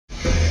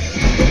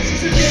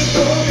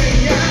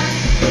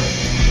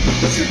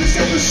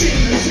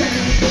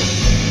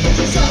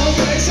She's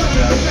always on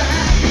her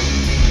back,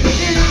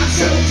 and I'm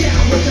so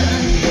down with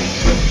her.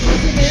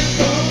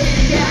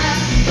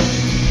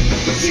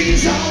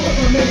 She's all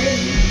over me,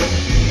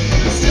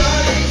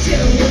 starting to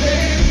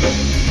win,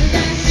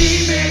 and she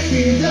makes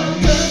me the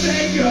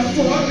perfect girl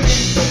for me.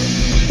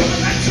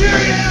 Let's hear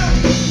it out!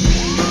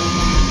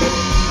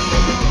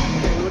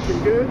 Looking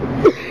good?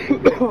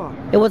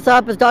 Hey, what's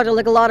up? It's Dr.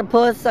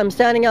 Lick-A-Lot-of-Puss. I'm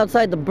standing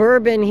outside the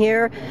Bourbon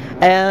here,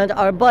 and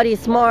our buddy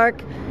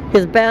Smark,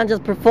 his band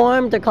just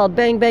performed. They're called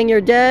Bang Bang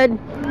You're Dead.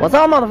 What's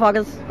up,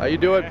 motherfuckers? How you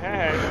doing?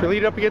 We're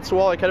leaning up against the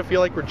wall. I kind of feel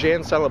like we're Jay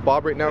and Silent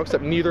Bob right now,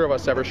 except neither of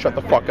us ever shut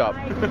the fuck up.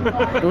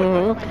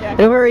 And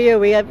who are you?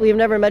 We've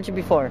never met you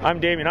before. I'm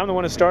Damien. I'm the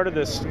one who started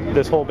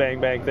this whole Bang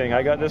Bang thing.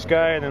 I got this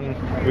guy, and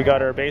then we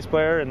got our bass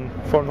player, and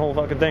formed the whole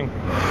fucking thing.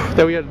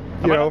 Then we had,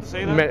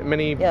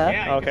 many...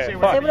 Yeah. Okay. Say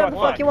whatever the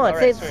fuck you want.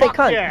 Right, say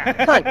cunt. yeah.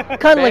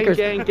 Cunt lickers.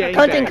 Gang,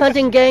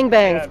 Cunting gang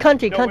bangs.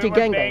 Cunty gang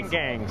Bang bangs.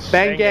 gangs.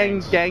 Bang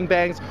gangs, gang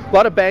bangs. A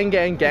lot of bang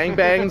gang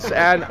bangs.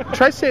 And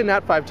try saying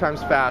that 5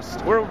 times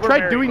fast. We're try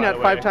married, doing by that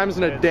the 5 way. times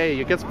in a day.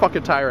 It gets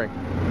fucking tiring.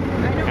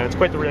 And it's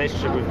quite the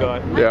relationship we've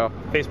got. Yeah.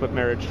 Facebook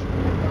marriage.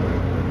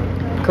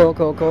 Cool.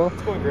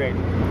 It's going great.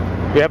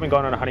 We haven't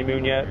gone on a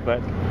honeymoon yet, but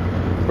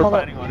we're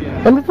planning on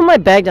it. Let me put my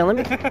bag down.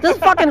 This is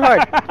fucking hard.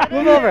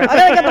 Move over. I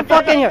gotta get the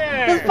fuck in here.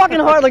 This is fucking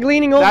hard, like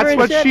leaning over That's and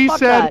what shit. she Fuck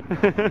said.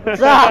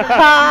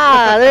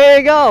 That. There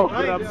you go.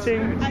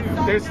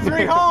 There's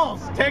 3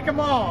 holes. Take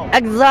them all.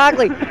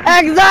 Exactly,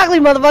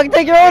 motherfucker.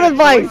 Take your own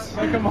advice.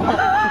 Take them all.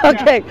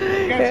 Okay.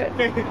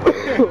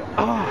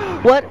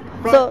 What?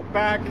 Front,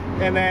 back,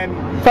 and then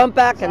Front,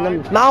 back, and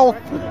then mouth.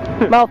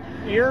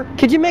 ear.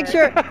 Could you make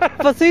sure,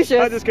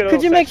 facetious? just get a Could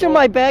little you make sure sexual.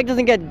 my bag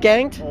doesn't get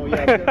ganked? Oh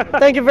yeah.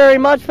 Thank you very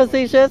much,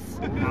 facetious.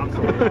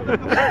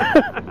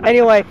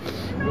 Anyway,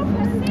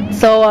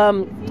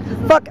 so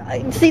fuck.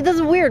 See, this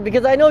is weird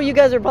because I know you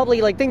guys are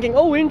probably like thinking,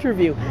 oh,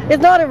 interview.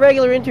 It's not a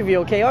regular interview,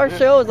 okay? Our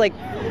show is like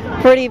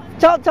pretty.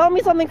 Tell me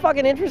something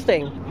fucking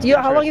interesting.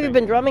 How long have you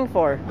been drumming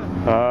for?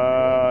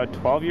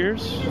 12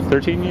 years,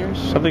 13 years,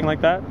 something like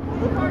that.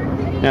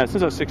 Yeah,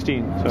 since I was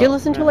 16. So, Do you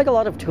listen to like a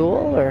lot of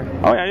Tool or?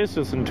 Oh yeah, I used to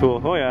listen to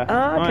Tool. Oh yeah.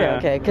 Ah, okay, Oh, yeah.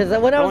 okay. Because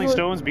when I Rolling was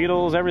Stones,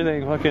 Beatles,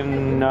 everything,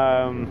 fucking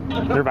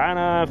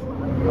Nirvana,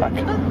 fuck.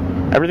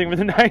 Everything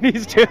from the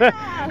 90s to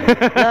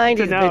 90s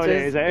to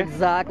nowadays, bitches, eh?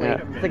 exactly.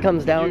 Yeah. It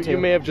comes down to. You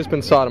may have just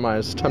been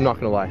sodomized. I'm not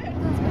gonna lie.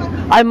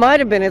 I might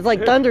have been. It's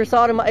like Thunder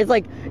Sodom. It's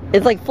like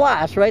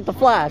Flash, right? The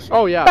Flash.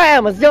 Oh yeah.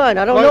 Bam! It's done.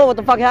 I don't know what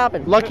the fuck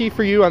happened. Lucky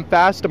for you, I'm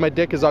fast and my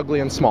dick is ugly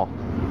and small.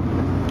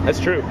 That's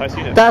true. I've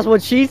seen it. That's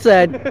what she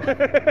said.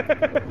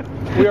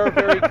 We are a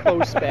very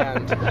close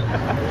band.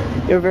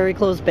 You're a very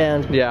close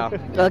band. Yeah.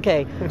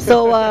 Okay.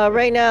 So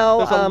right now,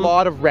 There's a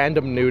lot of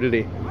random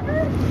nudity.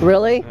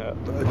 really?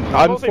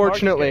 Unfortunately. Mostly Mark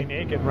is getting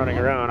naked running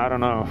around. I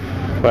don't know,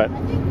 but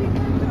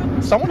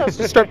Someone has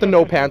to start the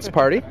no pants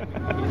party.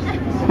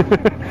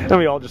 then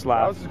we all just That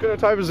laugh. was as good a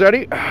time as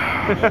any. See,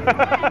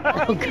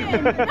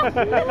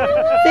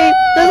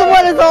 this is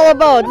what it's all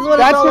about. This is what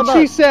That's it's all what about.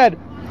 she said.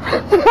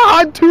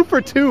 I'm 2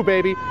 for 2,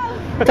 baby.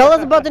 Tell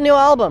us about the new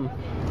album.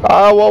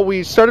 Well,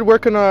 we started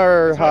working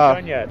our. It's not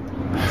done yet.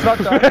 It's not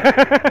done.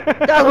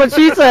 That's what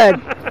she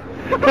said.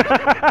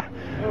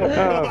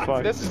 Oh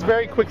fuck. This is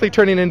very quickly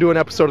turning into an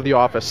episode of The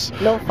Office.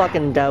 No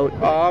fucking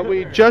doubt.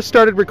 We just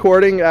started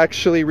recording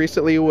actually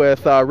recently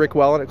with Rick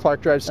Wellen at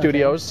Clark Drive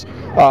Studios.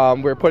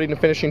 We're putting the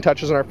finishing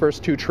touches on our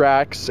first 2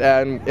 tracks,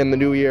 and in the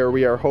new year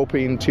we are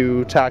hoping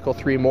to tackle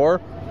 3 more.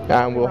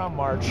 And we'll Around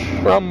March.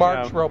 around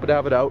March Yeah. we're hoping to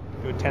have it out.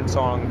 Do a 10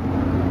 song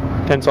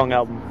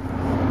album.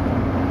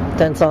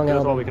 10-song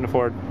That's all album. we can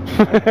afford.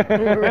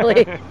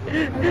 Really?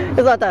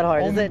 It's not that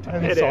hard, is it?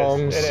 It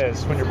songs. is. It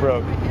is when you're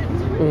broke.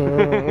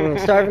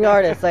 Starving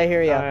artists, I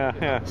hear ya.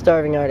 Yeah.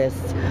 Starving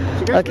artists.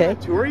 You guys Okay. been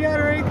on tour yet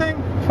or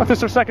anything? Fuck, this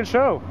is our second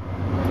show.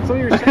 It's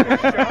only your second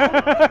show.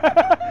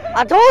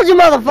 I told you,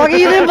 motherfucker,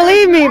 you didn't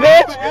believe me,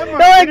 bitch. They're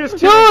like,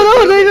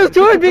 no, they just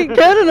toured me in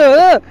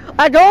Canada.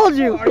 I told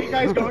you. Are you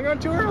guys going on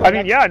tour? I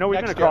mean, yeah, I know we've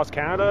been Next across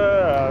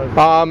Canada,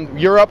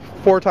 Europe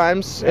 4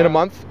 times in a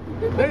month.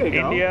 There you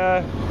go.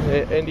 India,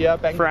 India,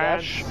 Bangladesh.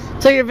 France,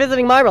 So you're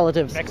visiting my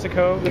relatives.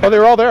 Mexico. Oh, they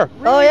were all there.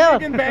 Oh, yeah.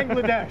 In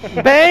Bangladesh.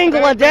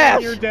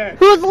 Bangladesh. You're dead.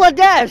 Who's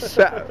Ladesh?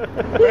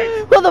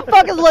 Who the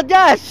fuck is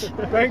Ladesh?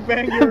 Bang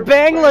bang. You're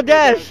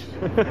Bangladesh.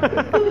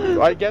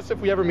 I guess if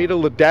we ever meet a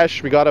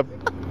Ladesh, we gotta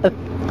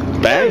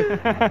bang.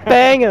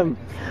 Bang him.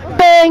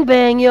 Bang,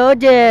 bang, you're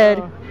dead.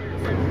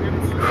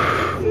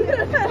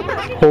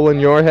 Hole in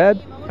your head.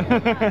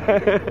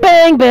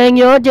 Bang, bang,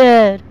 you're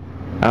dead.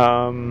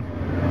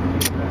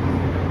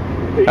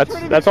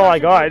 That's all I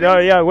got. No,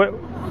 yeah. What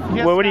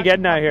are you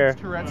getting at here?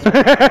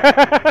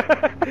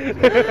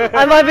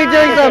 I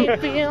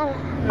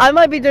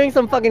might be doing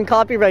some fucking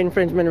copyright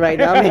infringement right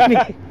now, maybe.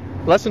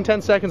 Less than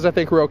 10 seconds, I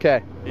think we're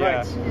okay.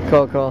 Yeah.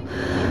 Cool.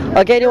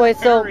 Okay, anyway,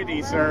 so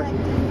parody, sir.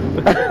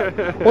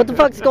 what the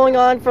fuck's going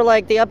on for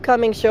like the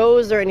upcoming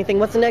shows or anything?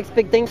 What's the next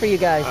big thing for you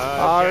guys?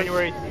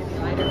 January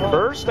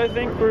 1st, I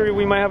think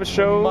we might have a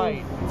show.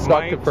 It's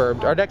not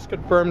confirmed. Our next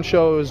confirmed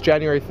show is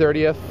January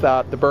 30th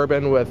at the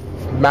Bourbon with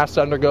Mass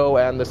Undergo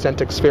and the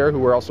Centric Sphere, who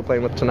we're also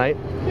playing with tonight.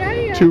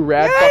 Yeah. 2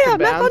 rad fucking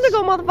Mass bands.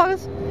 Undergo,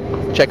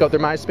 motherfuckers. Check out their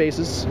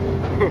MySpaces.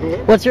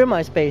 What's your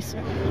MySpace?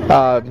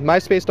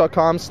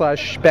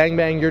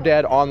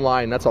 MySpace.com/bangbangyourdead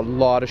online. That's a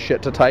lot of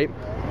shit to type,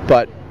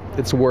 but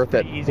it's worth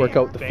it. Easy. Work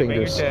out the Bang,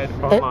 fingers. Bang, You're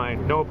Dead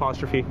online. No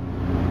apostrophe. Do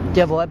you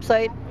have a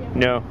website?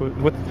 No.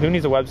 Who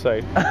needs a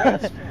website?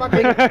 Fucking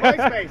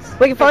MySpace.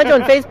 We can find you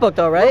on Facebook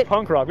though, right?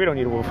 Punk rock. We don't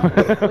need a We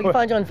can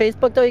find you on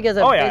Facebook though. You guys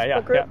have Oh a yeah, Facebook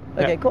yeah, group?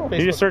 yeah. Okay, cool.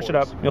 You just search it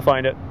up. You'll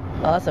find it.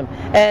 Awesome.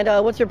 And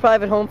what's your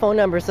private home phone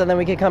number so then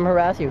we can come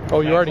harass you? Oh,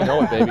 you already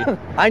know it, baby.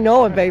 I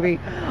know it, baby.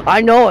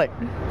 I know it.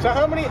 So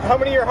how many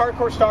of your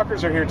hardcore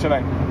stalkers are here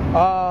tonight?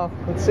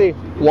 Let's see.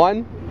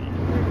 1.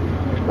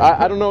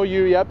 I don't know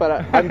you yet, but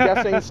I'm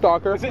guessing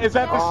stalker. Is that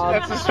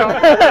that's the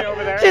stalker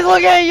over there? She's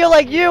looking at you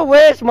like you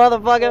wish,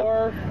 motherfucker.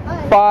 4,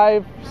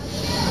 5,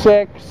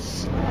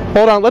 6.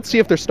 Hold on, let's see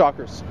if they're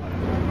stalkers.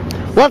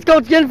 Let's go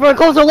in for a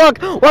closer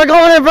look. We're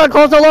going in for a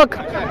closer look.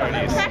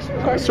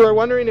 So we're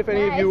wondering if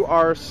any of you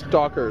are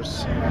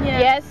stalkers.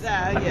 Yes.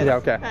 Yeah,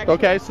 okay.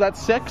 Okay, so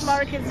that's 6.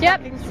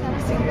 Yep.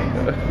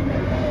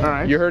 All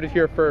right. You heard it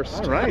here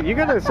first. All right. You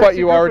got a. But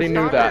you already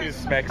knew that.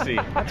 Smexy.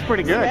 That's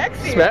pretty good.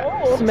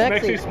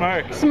 Smexy.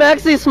 Smark.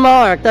 Smexy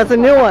Smark. That's a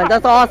new one.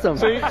 That's awesome.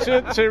 So they're make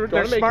out?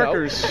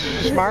 smarkers.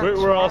 Smart.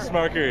 We're all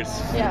smarkers.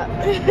 Yeah.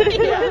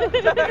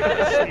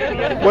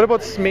 What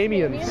about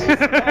Smamians?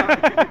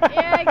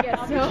 Yeah, I guess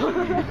so.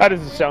 That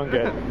doesn't sound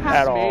good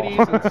at all.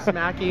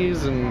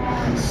 Smaties and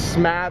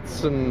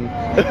Smackies and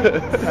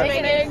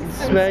Smats and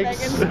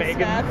Smegs.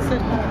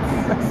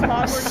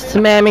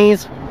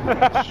 Smammies.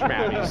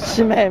 Schmatties.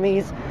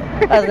 Smammies.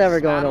 That's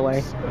never going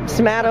away.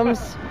 Smatums.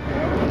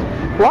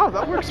 Wow,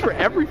 that works for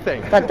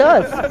everything. That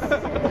does.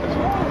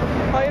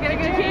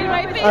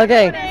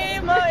 Okay.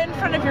 Name in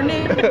front of your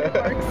name.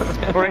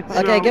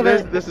 Okay, give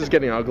it. This is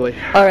getting ugly.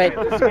 All right.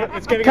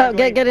 It's getting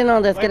Get in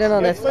on this. Get in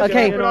on this. let's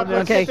Okay. get it on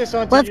this. Okay. Let's get this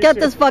onto Let's get YouTube.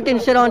 this fucking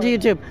shit onto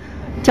YouTube.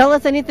 Tell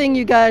us anything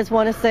you guys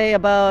want to say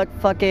about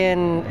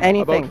fucking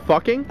anything. About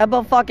fucking?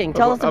 About fucking.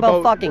 Tell us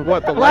about About fucking.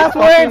 what, the last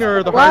light fucking words.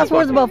 or the Last hard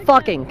words fucking? about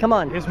fucking. Come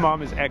on. His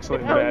mom is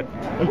excellent in bed.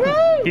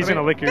 He's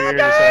gonna lick your ear in a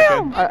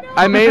Goddamn! second.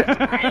 I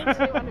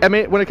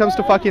may, when it comes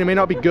to fucking, it may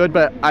not be good,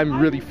 but I'm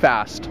really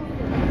fast.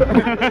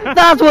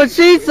 That's what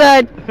she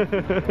said.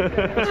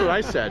 That's what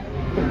I said.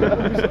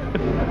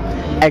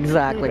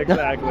 Exactly.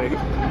 Exactly.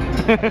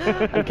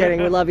 I'm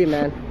kidding. We love you,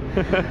 man.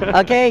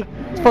 Okay.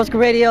 It's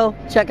Postcard Radio.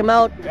 Check them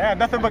out. Yeah,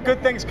 nothing but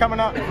good things coming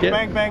up. Yeah.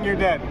 Bang bang, you're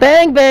dead.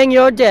 Bang bang,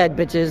 you're dead,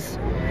 bitches.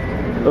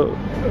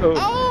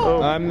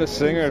 I'm the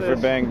singer for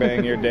Bang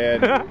Bang You're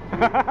Dead.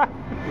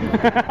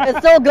 It's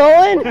still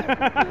going.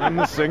 I'm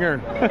the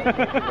singer.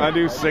 I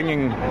do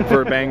singing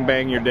for Bang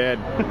Bang You're Dead.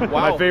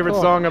 Wow. My favorite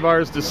Cool. song of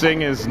ours to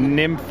sing is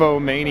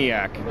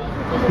Nymphomaniac.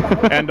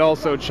 And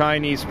also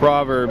Chinese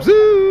proverbs.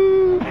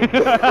 Ooh.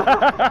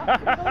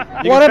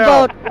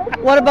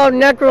 What about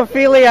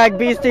necrophiliac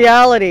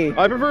bestiality?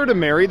 I prefer to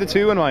marry the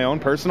two in my own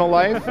personal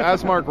life.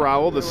 As Mark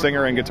Rowell, the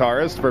singer and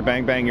guitarist for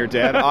Bang Bang You're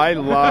Dead, I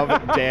love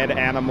dead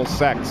animal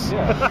sex.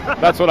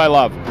 That's what I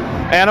love.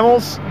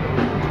 Animals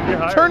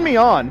turn me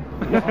on,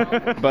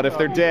 but if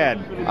they're dead,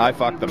 I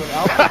fuck them.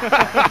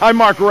 I'm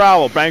Mark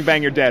Rowell. Bang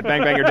Bang You're Dead.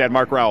 Bang Bang You're Dead.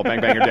 Mark Rowell.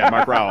 Bang Bang You're Dead.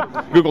 Mark Rowell.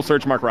 Google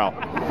search Mark Rowell.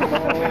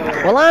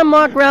 Well, I'm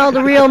Mark Rowell,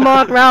 the real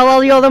Mark Rowell.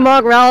 All the other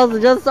Mark Rowells are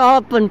just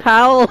up and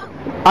Powell.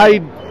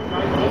 I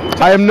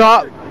am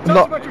not. Tell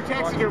No, us about your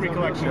taxidermy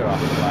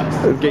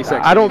collection. Gay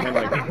sex. I don't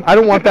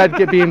want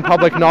that being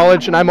public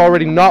knowledge, and I'm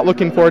already not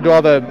looking forward to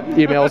all the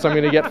emails I'm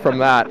going to get from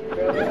that.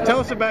 Tell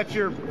us about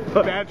your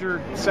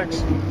badger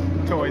sex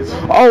toys.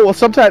 Oh well,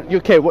 sometimes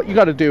okay. What you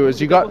got to do is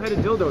you got.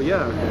 Double-headed dildo,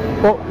 yeah.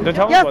 Well, Then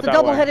tell us Yes, about the that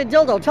double-headed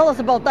dildo. Tell us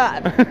about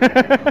that. one.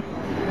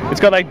 It's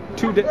got like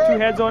two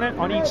heads on it,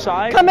 on each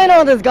side. Come in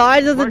on this,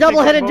 guys. It's a Mark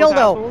double-headed takes on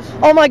both dildo.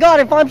 assholes. Oh my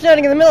God! If I'm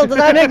standing in the middle, does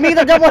that make me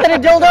the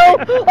double-headed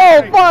dildo?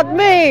 Oh fuck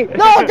me!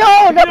 No,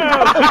 don't!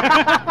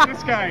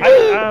 This guy.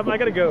 I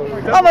gotta go.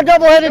 I'm a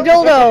double-headed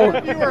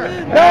dildo. You were.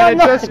 No, I'm it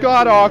not. just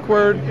got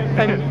awkward,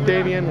 and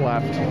Damien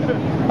left.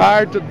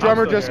 Our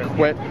drummer just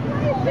quit.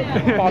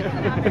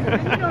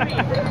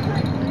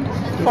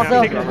 I'm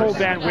taking the whole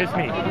band with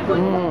me.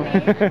 All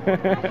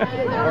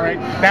right.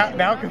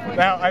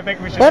 Now I think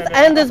we should. Let's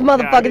end this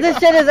motherfucker. This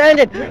shit is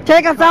ended.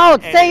 Take us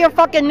out. Say your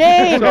fucking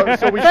name. So we Say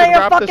should your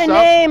wrap this fucking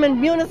up? name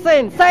in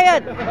unison. Say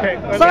it. Okay.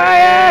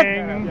 Say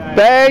it.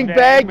 Bang,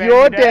 bang,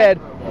 you're dead.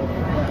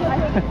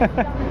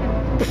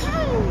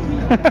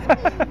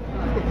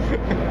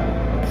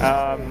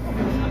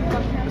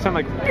 It sound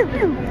like.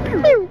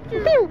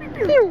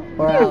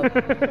 We're out.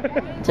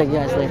 Check you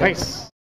guys later. Nice.